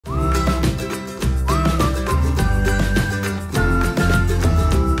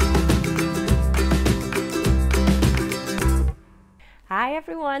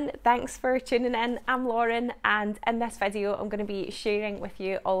everyone, thanks for tuning in. I'm Lauren, and in this video I'm going to be sharing with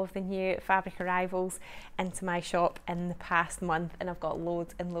you all of the new fabric arrivals into my shop in the past month, and I've got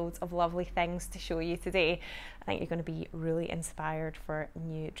loads and loads of lovely things to show you today. I think you're going to be really inspired for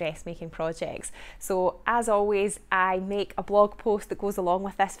new dressmaking projects. So as always, I make a blog post that goes along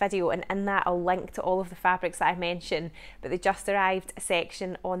with this video, and in that I'll link to all of the fabrics that I mention, but the just arrived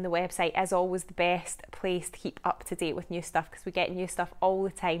section on the website is always the best place to keep up to date with new stuff, because we get new stuff all the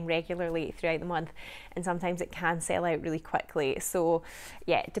time regularly throughout the month, and sometimes it can sell out really quickly. So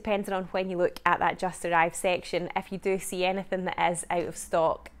yeah, depending on when you look at that just arrived section, if you do see anything that is out of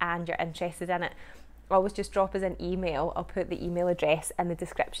stock and you're interested in it, always just drop us an email. I'll put the email address in the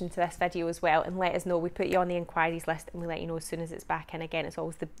description to this video as well, and let us know. We put you on the inquiries list and we let you know as soon as it's back in again. It's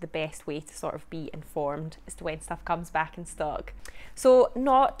always the best way to sort of be informed as to when stuff comes back in stock. So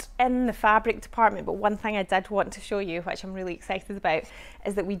not in the fabric department, but one thing I did want to show you, which I'm really excited about,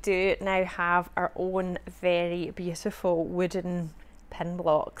 is that we do now have our own very beautiful wooden pin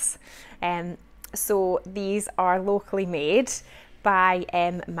blocks. So these are locally made by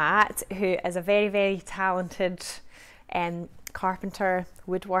Matt, who is a very talented carpenter,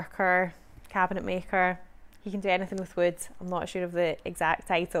 woodworker, cabinet maker. He can do anything with wood. I'm not sure of the exact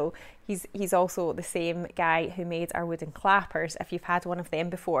title. He's also the same guy who made our wooden clappers, if you've had one of them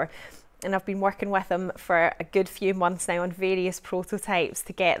before. And I've been working with him for a good few months now on various prototypes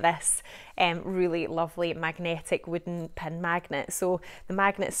to get this really lovely magnetic wooden pin magnet. So the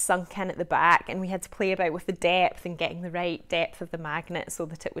magnet's sunk in at the back, and we had to play about with the depth and getting the right depth of the magnet so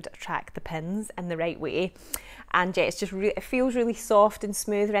that it would attract the pins in the right way. And yeah, it's just it feels really soft and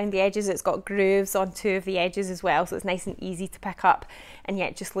smooth around the edges. It's got grooves on two of the edges as well, so it's nice and easy to pick up, and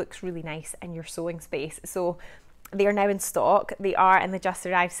yet it just looks really nice in your sewing space. So they are now in stock. They are in the just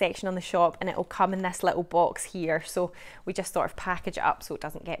arrived section on the shop, and it will come in this little box here. So we just sort of package it up so it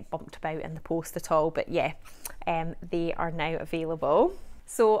doesn't get bumped about in the post at all. But yeah, they are now available.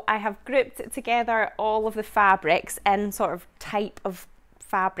 So I have grouped together all of the fabrics in sort of type of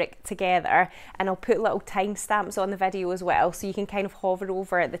fabric together, and I'll put little timestamps on the video as well, so you can kind of hover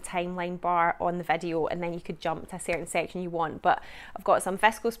over the timeline bar on the video and then you could jump to a certain section you want. But I've got some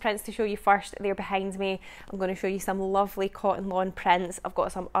viscose prints to show you first. They're behind me. I'm going to show you some lovely cotton lawn prints. I've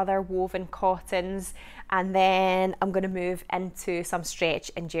got some other woven cottons, and then I'm going to move into some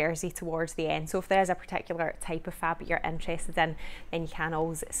stretch and jersey towards the end. So if there is a particular type of fabric you're interested in, then you can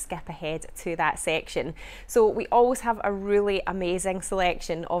always skip ahead to that section. So we always have a really amazing selection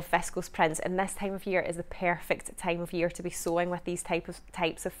of viscose prints, and this time of year is the perfect time of year to be sewing with these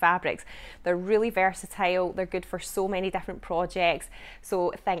types of fabrics. They're really versatile. They're good for so many different projects.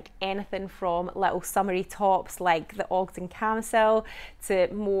 So think anything from little summery tops like the Ogden camisole to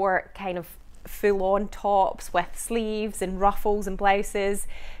more kind of full-on tops with sleeves and ruffles and blouses,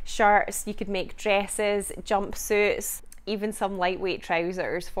 shirts. You could make dresses, jumpsuits, even some lightweight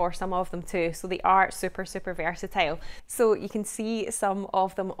trousers for some of them too. So they are super versatile. So you can see some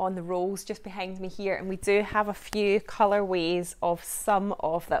of them on the rolls just behind me here, and we do have a few colorways of some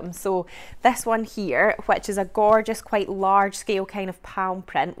of them. So this one here, which is a gorgeous, quite large scale kind of palm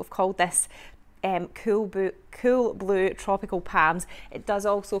print, we've called this cool blue tropical palms. It does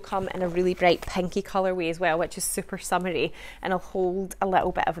also come in a really bright pinky colorway as well, which is super summery, and I'll hold a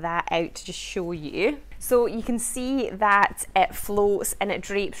little bit of that out to just show you. So you can see that it floats and it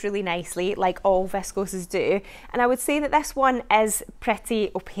drapes really nicely, like all viscoses do. And I would say that this one is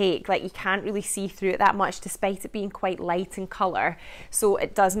pretty opaque, like you can't really see through it that much despite it being quite light in colour. So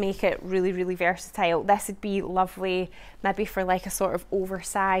it does make it really versatile. This would be lovely maybe for like a sort of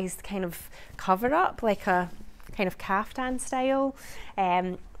oversized kind of cover up, like a kind of caftan style.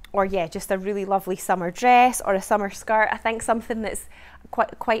 Or yeah, just a really lovely summer dress or a summer skirt. I think something that's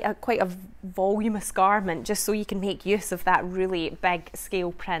quite a voluminous garment, just so you can make use of that really big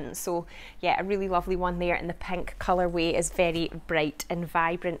scale print. So yeah, a really lovely one there, and the pink colourway is very bright and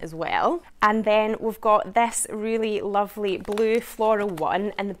vibrant as well. And then we've got this really lovely blue floral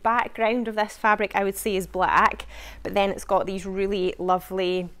one, and the background of this fabric I would say is black, but then it's got these really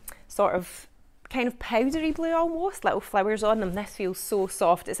lovely sort of kind of powdery blue almost, little flowers on them. This feels so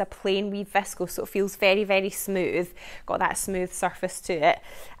soft. It's a plain weave viscose, so it feels very smooth, got that smooth surface to it.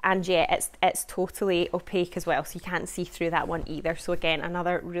 And yeah, it's totally opaque as well, so you can't see through that one either. So again,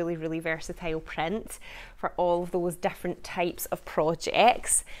 another really versatile print for all of those different types of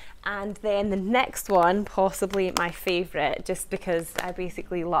projects. And then the next one, possibly my favourite, just because I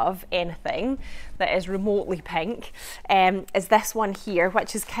basically love anything that is remotely pink, is this one here,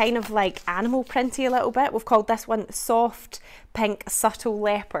 which is kind of like animal printy a little bit. We've called this one Soft Pink Subtle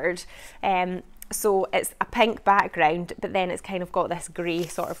Leopard. So it's a pink background, but then it's kind of got this grey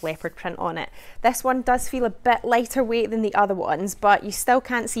sort of leopard print on it. This one does feel a bit lighter weight than the other ones, but you still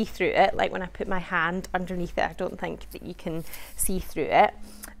can't see through it. Like when I put my hand underneath it, I don't think that you can see through it.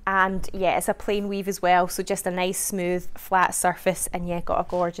 And yeah, it's a plain weave as well, so just a nice smooth flat surface, and yeah, got a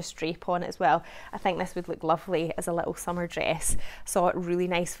gorgeous drape on it as well. I think this would look lovely as a little summer dress. Saw a really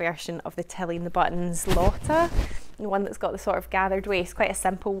nice version of the Tilly and the Buttons Lotta, the one that's got the sort of gathered waist, quite a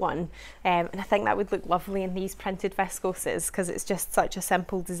simple one, and I think that would look lovely in these printed viscoses because it's just such a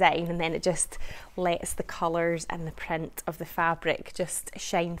simple design, and then it just lets the colours and the print of the fabric just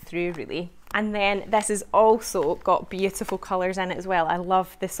shine through really. And then this has also got beautiful colours in it as well. I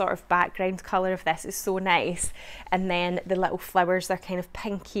love the sort of background colour of this, it's so nice. And then the little flowers, they're kind of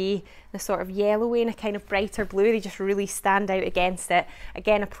pinky, the sort of yellowy and a kind of brighter blue, they just really stand out against it.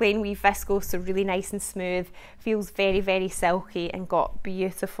 Again, a plain weave viscose, so really nice and smooth, feels very, very silky and got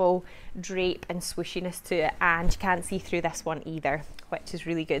beautiful drape and swooshiness to it, and you can't see through this one either, which is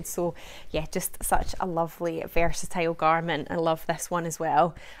really good. So yeah, just such a lovely versatile garment. I love this one as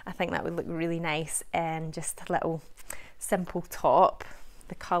well. I think that would look really nice and just a little simple top.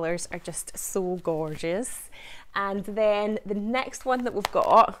 The colours are just so gorgeous. And then the next one that we've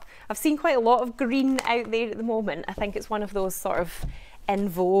got, I've seen quite a lot of green out there at the moment. I think it's one of those sort of in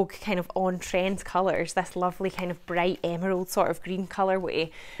vogue kind of on trend colours, this lovely kind of bright emerald sort of green colourway.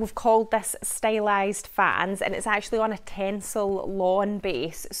 We've called this Stylized Fans, and it's actually on a Tencel lawn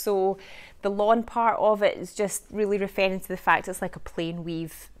base. So the lawn part of it is just really referring to the fact it's like a plain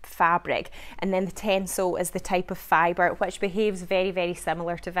weave fabric, and then the Tencel is the type of fibre which behaves very, very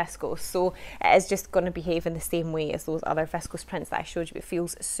similar to viscose, so it is just going to behave in the same way as those other viscose prints that I showed you. It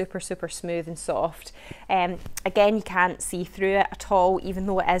feels super, super smooth and soft. Again, you can't see through it at all, even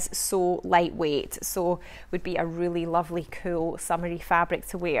though it is so lightweight, so would be a really lovely, cool, summery fabric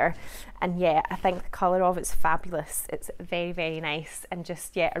to wear. And yeah, I think the colour of it's fabulous. It's very, very nice, and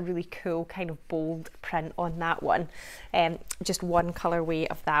just yeah, a really cool kind of bold print on that one. Just one colourway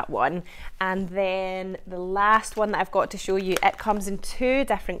of that one. And then the last one that I've got to show you, it comes in two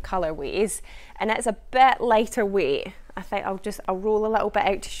different colourways, and it's a bit lighter weight. I think I'll roll a little bit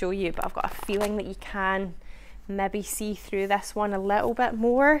out to show you, but I've got a feeling that you can maybe see through this one a little bit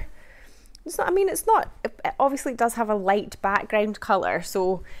more. It's not, I mean, it's not, obviously it does have a light background colour,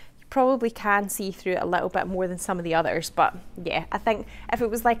 so probably can see through it a little bit more than some of the others. But yeah, I think if it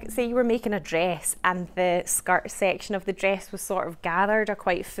was like, say you were making a dress and the skirt section of the dress was sort of gathered or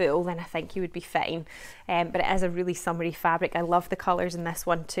quite full, then I think you would be fine. But it is a really summery fabric. I love the colours in this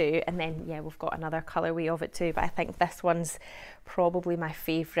one too, and then yeah, we've got another colourway of it too, but I think this one's probably my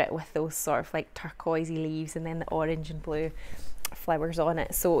favourite, with those sort of like turquoisey leaves and then the orange and blue flowers on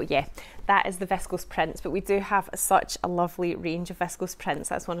it. So yeah, that is the viscose prints, but we do have such a lovely range of viscose prints.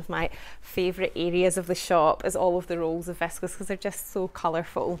 That's one of my favourite areas of the shop, is all of the rolls of viscose, because they're just so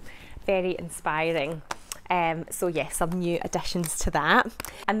colourful, very inspiring. So yeah, some new additions to that.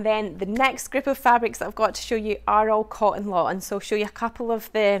 And then the next group of fabrics that I've got to show you are all cotton lawn. So I'll show you a couple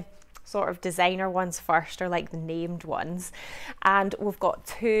of the sort of designer ones first, or like the named ones. And we've got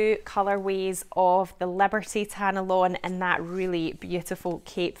two colourways of the Liberty Tana lawn and that really beautiful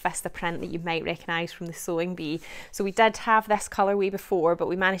Cape Vista print that you might recognise from the Sewing Bee. So we did have this colourway before, but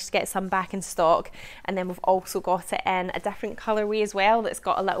we managed to get some back in stock, and then we've also got it in a different colourway as well that's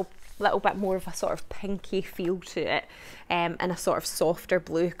got a little bit more of a sort of pinky feel to it, and a sort of softer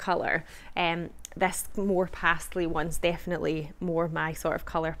blue colour. This more pastely one's definitely more my sort of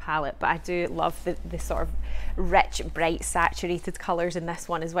colour palette, but I do love the sort of rich, bright, saturated colours in this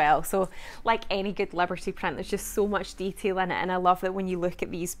one as well. So like any good Liberty print, there's just so much detail in it, and I love that when you look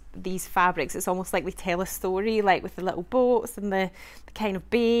at these fabrics, it's almost like they tell a story, like with the little boats and the kind of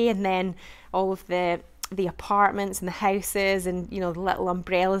bay, and then all of the apartments and the houses, and you know, the little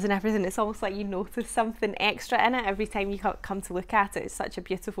umbrellas and everything. It's almost like you notice something extra in it every time you come to look at it. It's such a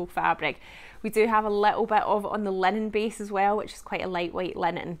beautiful fabric. We do have a little bit of it on the linen base as well, which is quite a lightweight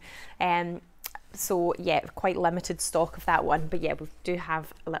linen. So yeah, quite limited stock of that one, but yeah, we do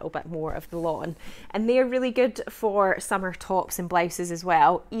have a little bit more of the lawn, and they're really good for summer tops and blouses as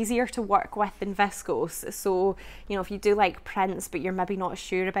well. Easier to work with than viscose, so you know, if you do like prints but you're maybe not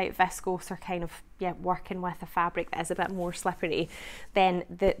sure about viscose, or kind of working with a fabric that is a bit more slippery, then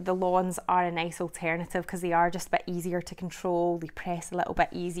the lawns are a nice alternative, because they are just a bit easier to control, they press a little bit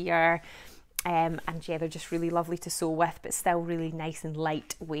easier. And yeah, they're just really lovely to sew with, but still really nice and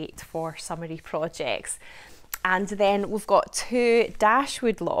lightweight for summery projects. And then we've got two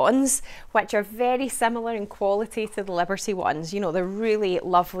Dashwood lawns, which are very similar in quality to the Liberty ones. You know, they're really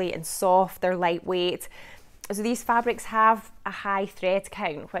lovely and soft, they're lightweight. So these fabrics have a high thread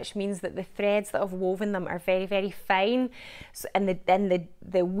count, which means that the threads that have woven them are very, very fine. So, and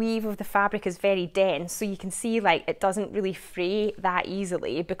the weave of the fabric is very dense. So you can see like it doesn't really fray that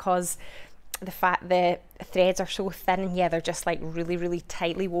easily because the threads are so thin, and yeah, they're just like really, really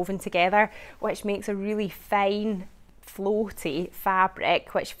tightly woven together, which makes a really fine, floaty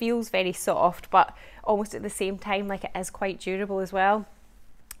fabric, which feels very soft, but almost at the same time like it is quite durable as well.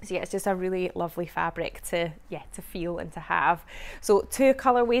 So yeah, it's just a really lovely fabric to feel and to have. So 2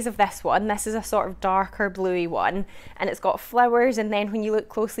 colorways of this one. This is a sort of darker bluey one, and it's got flowers, and then when you look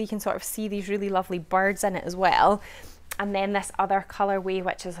closely you can sort of see these really lovely birds in it as well. And then this other colorway,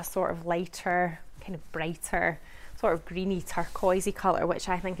 which is a sort of lighter, kind of brighter, sort of greeny turquoisey colour, which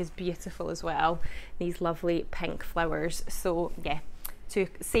I think is beautiful as well. These lovely pink flowers. So yeah,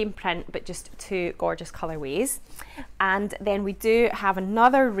 same print but just 2 gorgeous colorways. And then we do have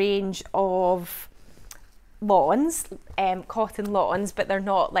another range of lawns, cotton lawns, but they're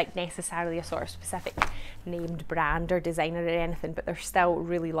not like necessarily a sort of specific named brand or designer or anything, but they're still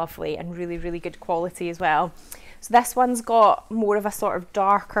really lovely and really, really good quality as well. So this one's got more of a sort of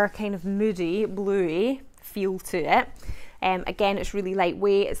darker, kind of moody, bluey feel to it. Again, it's really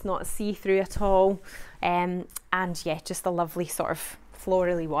lightweight, it's not see-through at all, and yeah, just a lovely sort of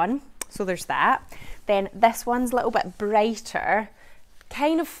florally one. So there's that. Then this one's a little bit brighter,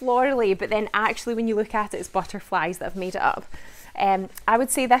 kind of florally, but then actually when you look at it, it's butterflies that have made it up. I would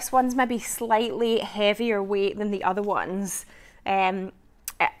say this one's maybe slightly heavier weight than the other ones. I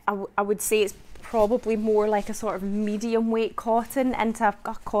would say it's probably more like a sort of medium weight cotton into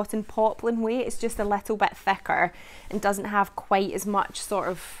a cotton poplin weight. It's just a little bit thicker and doesn't have quite as much sort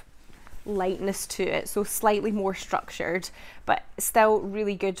of lightness to it, so slightly more structured, but still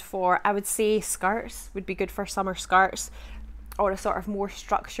really good for, I would say, skirts would be good for summer skirts, or a sort of more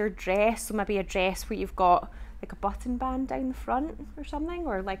structured dress. So maybe a dress where you've got like a button band down the front or something,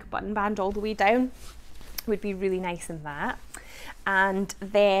 or like a button band all the way down, would be really nice in that. And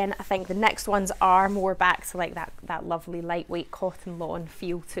then I think the next ones are more back to like that lovely lightweight cotton lawn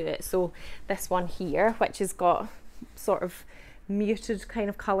feel to it. So this one here, which has got sort of muted kind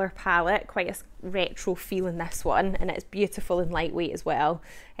of colour palette, quite a retro feel in this one, and it's beautiful and lightweight as well.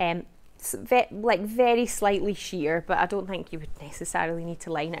 It's like very slightly sheer, but I don't think you would necessarily need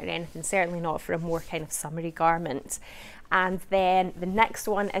to line it or anything, certainly not for a more kind of summery garment. And then the next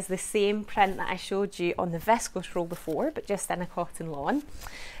one is the same print that I showed you on the viscose roll before, but just in a cotton lawn.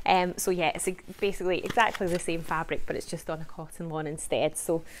 So yeah, it's basically exactly the same fabric, but it's just on a cotton lawn instead.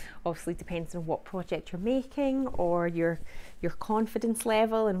 So obviously depends on what project you're making or your confidence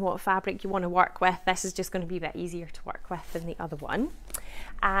level and what fabric you want to work with. This is just going to be a bit easier to work with than the other one.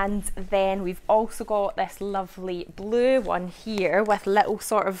 And then we've also got this lovely blue one here with little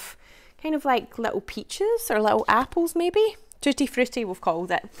sort of kind of like little peaches or little apples, maybe. Tutti Frutti we've called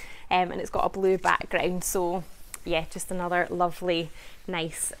it, and it's got a blue background. So yeah, just another lovely,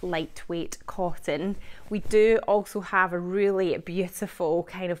 nice, lightweight cotton. We do also have a really beautiful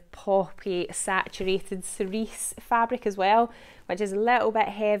kind of poppy saturated cerise fabric as well, which is a little bit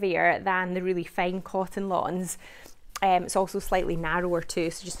heavier than the really fine cotton lawns. It's also slightly narrower too,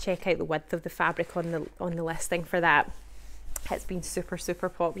 so just check out the width of the fabric on the listing for that. It's been super, super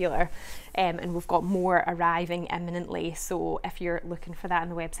popular, and we've got more arriving imminently, so if you're looking for that on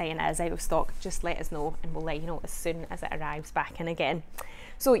the website and it is out of stock, just let us know and we'll let you know as soon as it arrives back in again.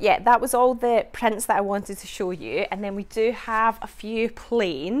 So yeah, that was all the prints that I wanted to show you, and then we do have a few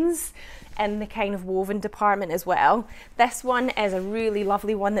plains in the kind of woven department as well. This one is a really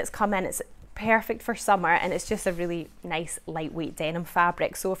lovely one that's come in. It's perfect for summer, and it's just a really nice lightweight denim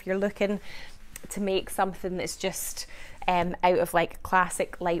fabric. So if you're looking to make something that's just out of like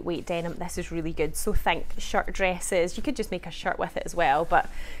classic lightweight denim, this is really good. So think shirt dresses, you could just make a shirt with it as well, but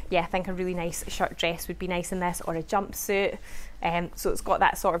yeah, I think a really nice shirt dress would be nice in this, or a jumpsuit. So it's got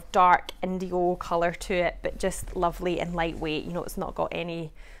that sort of dark indigo colour to it, but just lovely and lightweight. You know, it's not got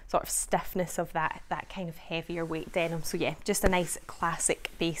any sort of stiffness of that kind of heavier weight denim. So yeah, just a nice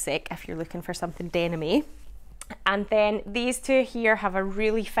classic basic if you're looking for something denim-y. And then these two here have a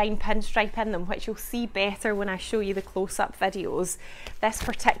really fine pinstripe in them, which you'll see better when I show you the close-up videos. This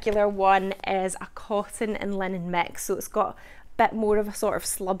particular one is a cotton and linen mix, so it's got a bit more of a sort of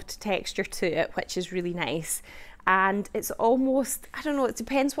slubbed texture to it, which is really nice. And it's almost, I don't know, it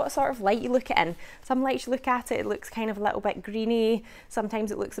depends what sort of light you look at in. Some lights you look at it, it looks kind of a little bit greeny,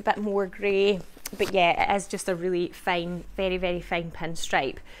 sometimes it looks a bit more grey, but yeah, it is just a really fine, very, very fine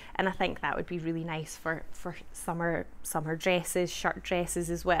pinstripe, and I think that would be really nice for summer dresses, shirt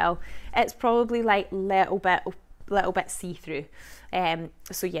dresses as well. It's probably like little bit little bit see-through.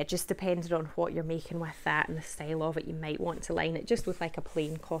 So yeah, just depending on what you're making with that and the style of it, you might want to line it just with like a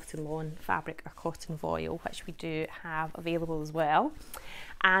plain cotton lawn fabric or cotton voile, which we do have available as well.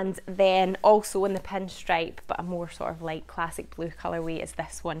 And then also in the pinstripe, but a more sort of light classic blue colourway, is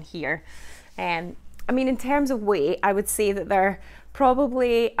this one here. I mean, in terms of weight, I would say that they're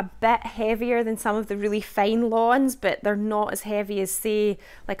probably a bit heavier than some of the really fine lawns, but they're not as heavy as, say,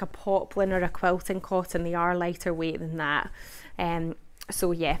 like a poplin or a quilting cotton. They are lighter weight than that.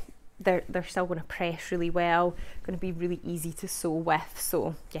 So yeah, they're still going to press really well, going to be really easy to sew with.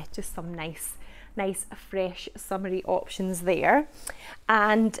 So yeah, just some nice fresh summery options there.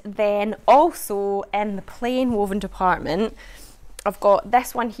 And then also in the plain woven department, I've got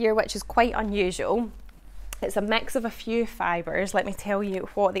this one here, which is quite unusual. It's a mix of a few fibres. Let me tell you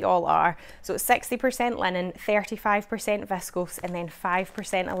what they all are. So it's 60% linen, 35% viscose, and then 5%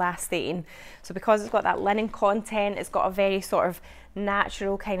 elastane. So because it's got that linen content, it's got a very sort of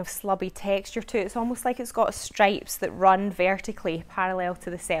natural kind of slubby texture to it. It's almost like it's got stripes that run vertically parallel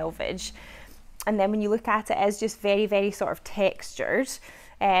to the selvage. And then when you look at it, it's just very, very sort of textured.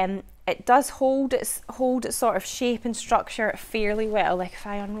 It does hold its sort of shape and structure fairly well. Like if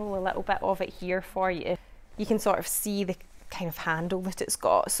I unroll a little bit of it here for you, you can sort of see the kind of handle that it's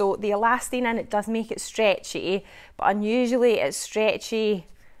got. So the elastane in it does make it stretchy, but unusually it's stretchy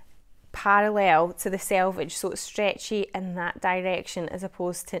parallel to the selvage, so it's stretchy in that direction as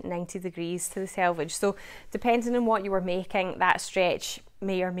opposed to 90 degrees to the selvage. So depending on what you were making, that stretch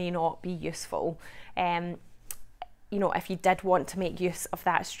may or may not be useful. You know, if you did want to make use of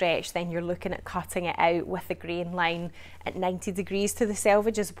that stretch, then you're looking at cutting it out with the grain line at 90 degrees to the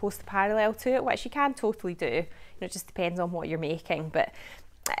selvage as opposed to parallel to it, which you can totally do. You know, it just depends on what you're making, but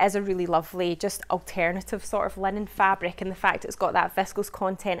it is a really lovely, just alternative sort of linen fabric, and the fact it's got that viscose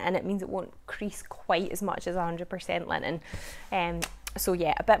content in it means it won't crease quite as much as 100% linen. So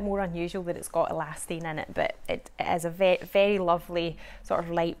yeah, a bit more unusual that it's got elastane in it, but it is a very, very lovely sort of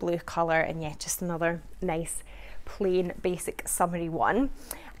light blue colour, and yeah, just another nice plain basic summery one.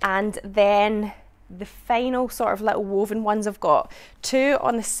 And then the final sort of little woven ones, I've got two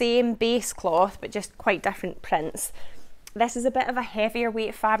on the same base cloth but just quite different prints. This is a bit of a heavier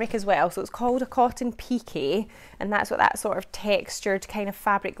weight fabric as well, so it's called a cotton pique, and that's what that sort of textured kind of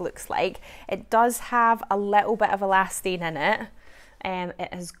fabric looks like. It does have a little bit of elastane in it.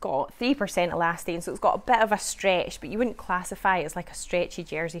 It has got 3% elastane, so it's got a bit of a stretch, but you wouldn't classify it as like a stretchy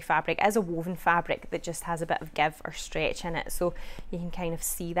jersey fabric. It is a woven fabric that just has a bit of give or stretch in it, so you can kind of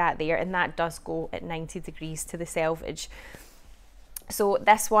see that there, and that does go at 90 degrees to the selvage. So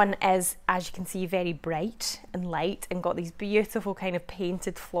this one is, as you can see, very bright and light and got these beautiful kind of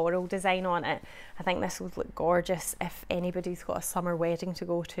painted floral design on it. I think this would look gorgeous if anybody's got a summer wedding to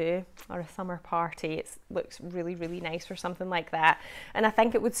go to or a summer party. It looks really, really nice for something like that. And I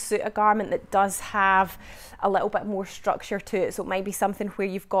think it would suit a garment that does have a little bit more structure to it. So it might be something where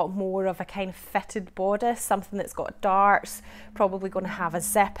you've got more of a kind of fitted bodice, something that's got darts, probably going to have a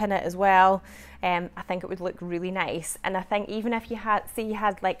zip in it as well. I think it would look really nice. And I think even if you had, say you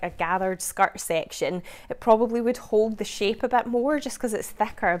had like a gathered skirt section, it probably would hold the shape a bit more just because it's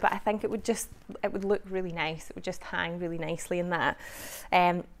thicker, but I think it would look really nice. It would just hang really nicely in that.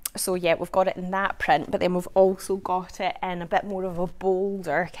 So yeah, we've got it in that print, but then we've also got it in a bit more of a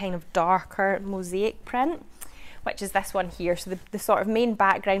bolder, kind of darker mosaic print, which is this one here. So the sort of main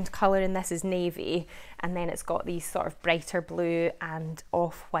background colour in this is navy, and then it's got these sort of brighter blue and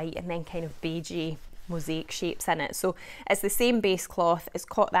off-white and then kind of beigey mosaic shapes in it. So it's the same base cloth. It's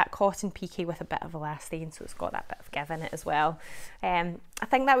got that cotton pique with a bit of elastane, so it's got that bit of give in it as well. I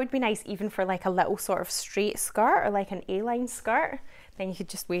think that would be nice even for like a little sort of straight skirt or like an A-line skirt. Then you could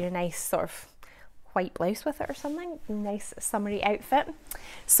just wear a nice sort of white blouse with it or something, nice summery outfit.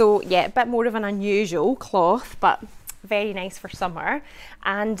 So yeah, a bit more of an unusual cloth, but very nice for summer.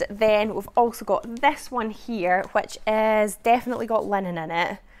 And then we've also got this one here, which is definitely got linen in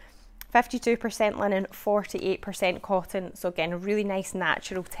it. 52% linen, 48% cotton. So again, a really nice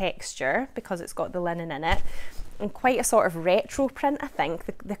natural texture because it's got the linen in it, and quite a sort of retro print. I think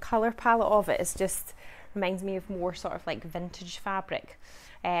the colour palette of it is just reminds me of more sort of like vintage fabric.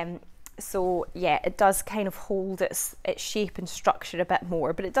 So yeah, it does kind of hold its shape and structure a bit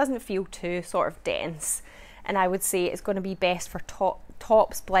more, but it doesn't feel too sort of dense. And I would say it's going to be best for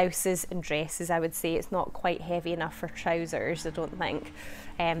tops, blouses and dresses. I would say it's not quite heavy enough for trousers, I don't think.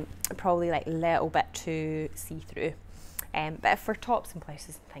 Probably like a little bit too see-through. But for tops and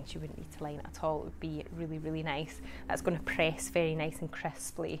blouses and things, you wouldn't need to line it at all. It would be really, really nice. That's going to press very nice and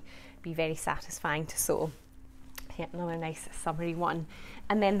crisply, be very satisfying to sew. Yeah, another nice summery one.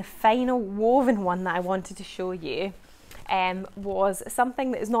 And then the final woven one that I wanted to show you was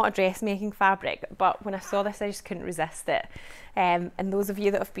something that is not a dressmaking fabric, but when I saw this I just couldn't resist it. And those of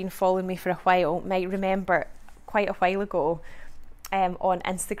you that have been following me for a while might remember quite a while ago on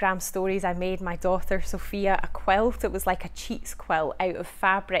Instagram stories I made my daughter Sophia a quilt. It was like a cheats quilt out of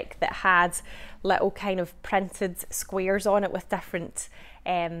fabric that had little kind of printed squares on it with different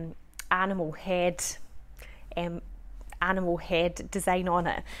animal head design on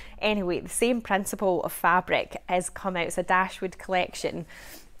it. Anyway, the same principle of fabric has come out. It's a Dashwood collection,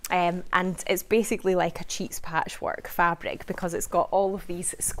 and it's basically like a cheats patchwork fabric because it's got all of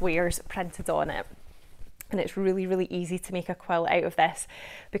these squares printed on it. And it's really, really easy to make a quilt out of this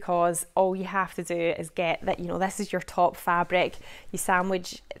because all you have to do is get that, you know, this is your top fabric. You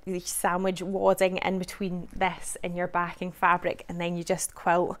sandwich wadding in between this and your backing fabric, and then you just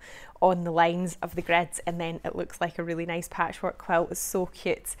quilt on the lines of the grids, and then it looks like a really nice patchwork quilt. It's so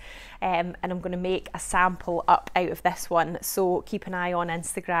cute. And I'm going to make a sample up out of this one. So keep an eye on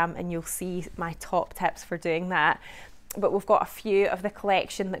Instagram and you'll see my top tips for doing that. But we've got a few of the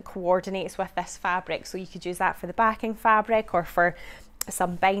collection that coordinates with this fabric, so you could use that for the backing fabric or for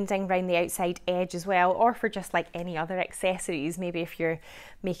some binding around the outside edge as well, or for just like any other accessories, maybe if you're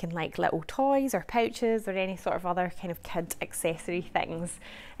making like little toys or pouches or any sort of other kind of kid accessory things.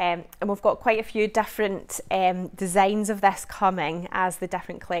 And we've got quite a few different designs of this coming as the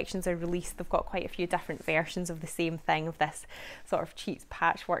different collections are released. They've got quite a few different versions of the same thing, of this sort of cheats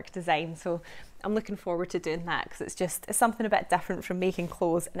patchwork design. So I'm looking forward to doing that because it's something a bit different from making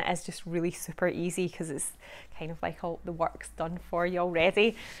clothes, and it is just really super easy because it's kind of like all the work's done for you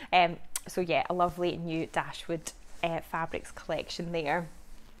already. So yeah, a lovely new Dashwood fabrics collection there.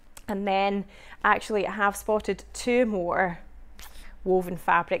 And then actually I have spotted two more woven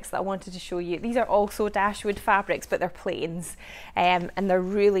fabrics that I wanted to show you. These are also Dashwood fabrics, but they're plains, and they're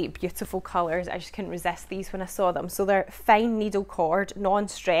really beautiful colours. I just couldn't resist these when I saw them. So they're fine needle cord,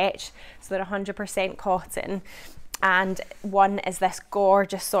 non-stretch, so they're 100% cotton, and one is this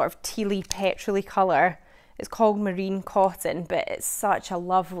gorgeous sort of tealy petrol-y colour. It's called marine cotton, but it's such a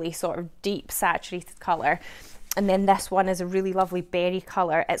lovely sort of deep saturated colour. And then this one is a really lovely berry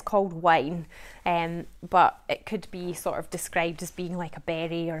colour. It's called wine, but it could be sort of described as being like a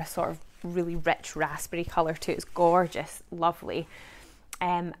berry or a sort of really rich raspberry colour too. It's gorgeous, lovely.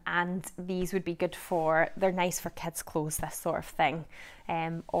 And these would be good for, they're nice for kids' clothes, this sort of thing.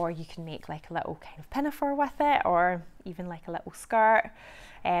 Or you can make like a little kind of pinafore with it, or even like a little skirt.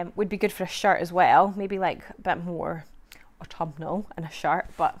 Would be good for a shirt as well, maybe like a bit more autumnal in a shirt,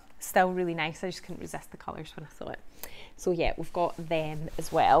 but still really nice. I just couldn't resist the colours when I saw it. So yeah, we've got them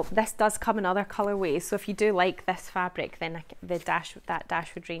as well. This does come in other colourways, so if you do like this fabric, then that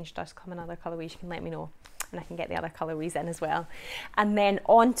Dashwood range does come in other colourways. You can let me know and I can get the other colourways in as well. And then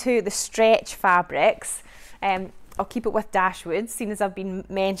on to the stretch fabrics. I'll keep it with Dashwood, seeing as I've been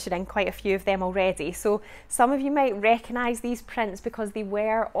mentioning quite a few of them already. So some of you might recognise these prints because they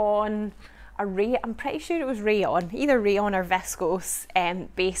were on I'm pretty sure it was rayon, either rayon or viscose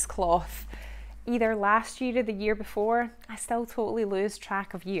base cloth, either last year or the year before. I still totally lose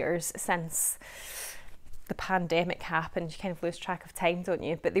track of years since the pandemic happened. You kind of lose track of time, don't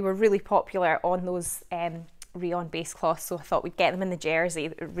you? But they were really popular on those rayon base cloths, so I thought we'd get them in the jersey.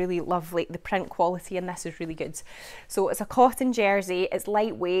 They're really lovely. The print quality in this is really good. So it's a cotton jersey, it's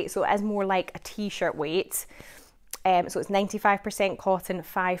lightweight, so it is more like a t-shirt weight. So it's 95% cotton,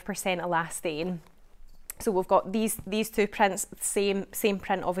 5% elastane. So we've got these two prints, same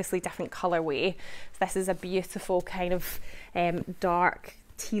print, obviously different colourway. So this is a beautiful kind of dark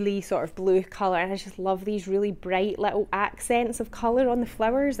tealy sort of blue colour, and I just love these really bright little accents of colour on the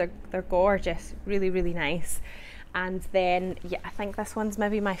flowers. They're gorgeous, really, really nice. And then, yeah, I think this one's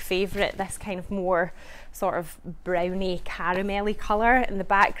maybe my favourite, this kind of more sort of browny caramelly colour in the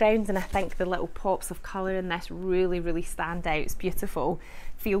background, and I think the little pops of colour in this really, really stand out. It's beautiful,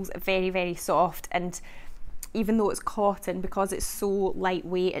 feels very, very soft, and even though it's cotton, because it's so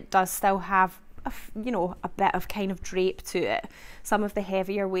lightweight, it does still have a bit of kind of drape to it. Some of the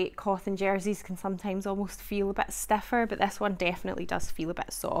heavier weight cotton jerseys can sometimes almost feel a bit stiffer, but this one definitely does feel a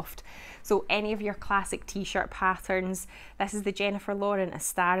bit soft. So any of your classic t-shirt patterns, this is the Jennifer Lauren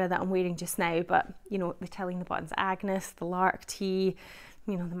Astara that I'm wearing just now, but you know, the Tilly and the Buttons Agnes, the Lark tee,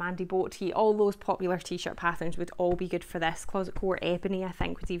 you know, the Mandy Boat tee, all those popular t-shirt patterns would all be good for this. Closet Core Ebony I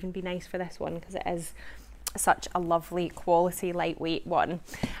think would even be nice for this one because it is such a lovely quality lightweight one.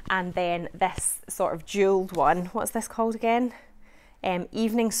 And then this sort of jeweled one, what's this called again?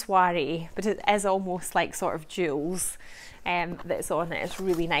 Evening Soiree, but it is almost like sort of jewels that's on it. It's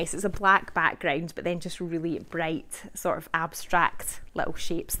really nice. It's a black background, but then just really bright sort of abstract little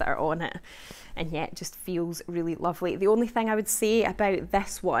shapes that are on it, and yeah, it just feels really lovely. The only thing I would say about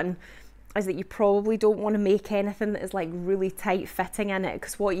this one is that you probably don't want to make anything that is like really tight fitting in it,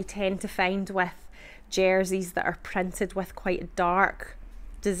 because what you tend to find with jerseys that are printed with quite a dark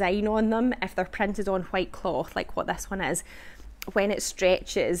design on them, if they're printed on white cloth like what this one is, when it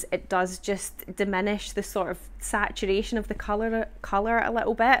stretches it does just diminish the sort of saturation of the colour a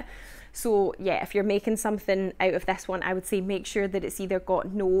little bit. So yeah, if you're making something out of this one, I would say make sure that it's either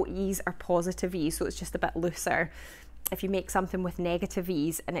got no ease or positive ease, so it's just a bit looser. If you make something with negative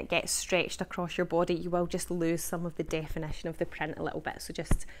ease and it gets stretched across your body, you will just lose some of the definition of the print a little bit, so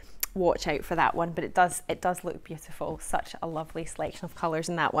just watch out for that one. But it does look beautiful. Such a lovely selection of colours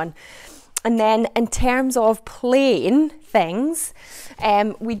in that one. And then in terms of plain things,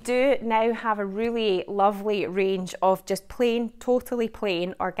 we do now have a really lovely range of just plain, totally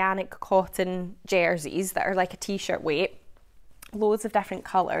plain organic cotton jerseys that are like a t-shirt weight. Loads of different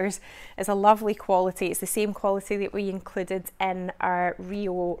colours. It's a lovely quality. It's the same quality that we included in our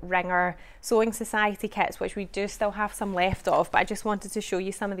Rio Ringer Sewing Society kits, which we do still have some left of, but I just wanted to show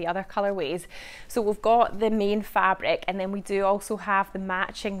you some of the other colourways. So we've got the main fabric, and then we do also have the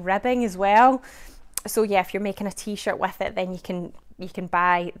matching ribbing as well. So yeah, if you're making a t-shirt with it, then you can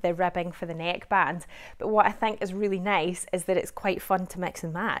buy the ribbing for the neckband. But what I think is really nice is that it's quite fun to mix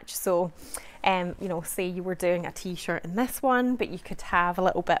and match. So you know, say you were doing a t-shirt in this one, but you could have a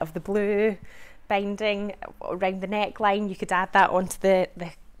little bit of the blue binding around the neckline. You could add that onto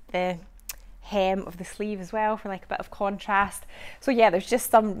the hem of the sleeve as well for like a bit of contrast. So yeah, there's just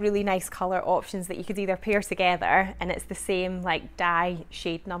some really nice colour options that you could either pair together, and it's the same like dye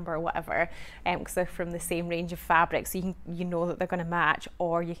shade number or whatever, because they're from the same range of fabric, so you know that they're going to match,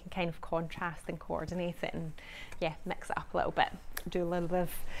 or you can kind of contrast and coordinate it and yeah, mix it up a little bit, do a little bit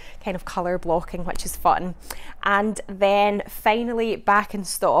of kind of colour blocking, which is fun. And then finally back in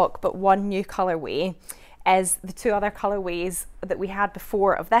stock, but one new colourway, is the two other colourways that we had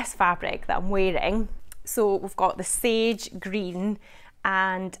before of this fabric that I'm wearing. So we've got the sage green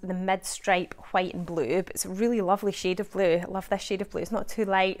and the mid-stripe white and blue, but it's a really lovely shade of blue. I love this shade of blue. It's not too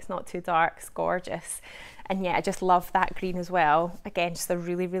light, it's not too dark, it's gorgeous. And yeah, I just love that green as well. Again, just a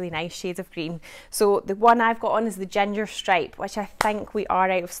really, really nice shade of green. So the one I've got on is the ginger stripe, which I think we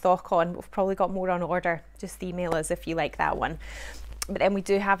are out of stock on. We've probably got more on order. Just email us if you like that one. But then we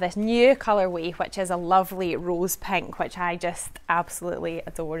do have this new colourway, which is a lovely rose pink, which I just absolutely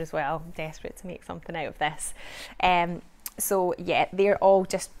adore as well. I'm desperate to make something out of this. So yeah, they're all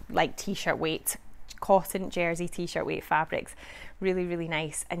just like t-shirt weight, cotton jersey t-shirt weight fabrics. Really, really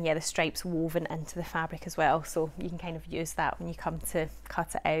nice. And yeah, the stripes woven into the fabric as well, so you can kind of use that when you come to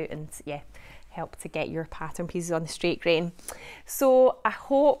cut it out, and yeah, help to get your pattern pieces on the straight grain. So I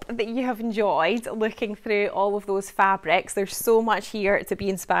hope that you have enjoyed looking through all of those fabrics. There's so much here to be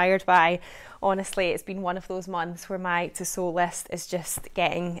inspired by. Honestly, it's been one of those months where my to sew list is just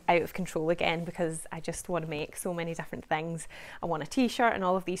getting out of control again, because I just want to make so many different things. I want a t-shirt and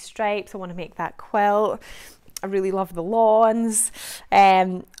all of these stripes. I want to make that quilt. I really love the lawns.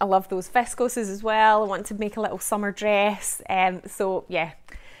 I love those viscoses as well. I want to make a little summer dress. So yeah,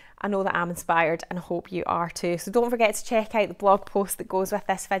 I know that I'm inspired, and I hope you are too. So don't forget to check out the blog post that goes with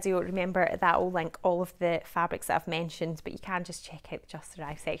this video. Remember, that will link all of the fabrics that I've mentioned, but you can just check out the Just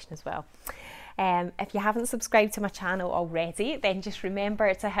Arrived section as well. If you haven't subscribed to my channel already, then just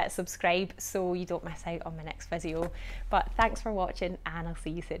remember to hit subscribe so you don't miss out on my next video. But thanks for watching, and I'll see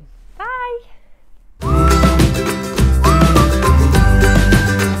you soon. Bye!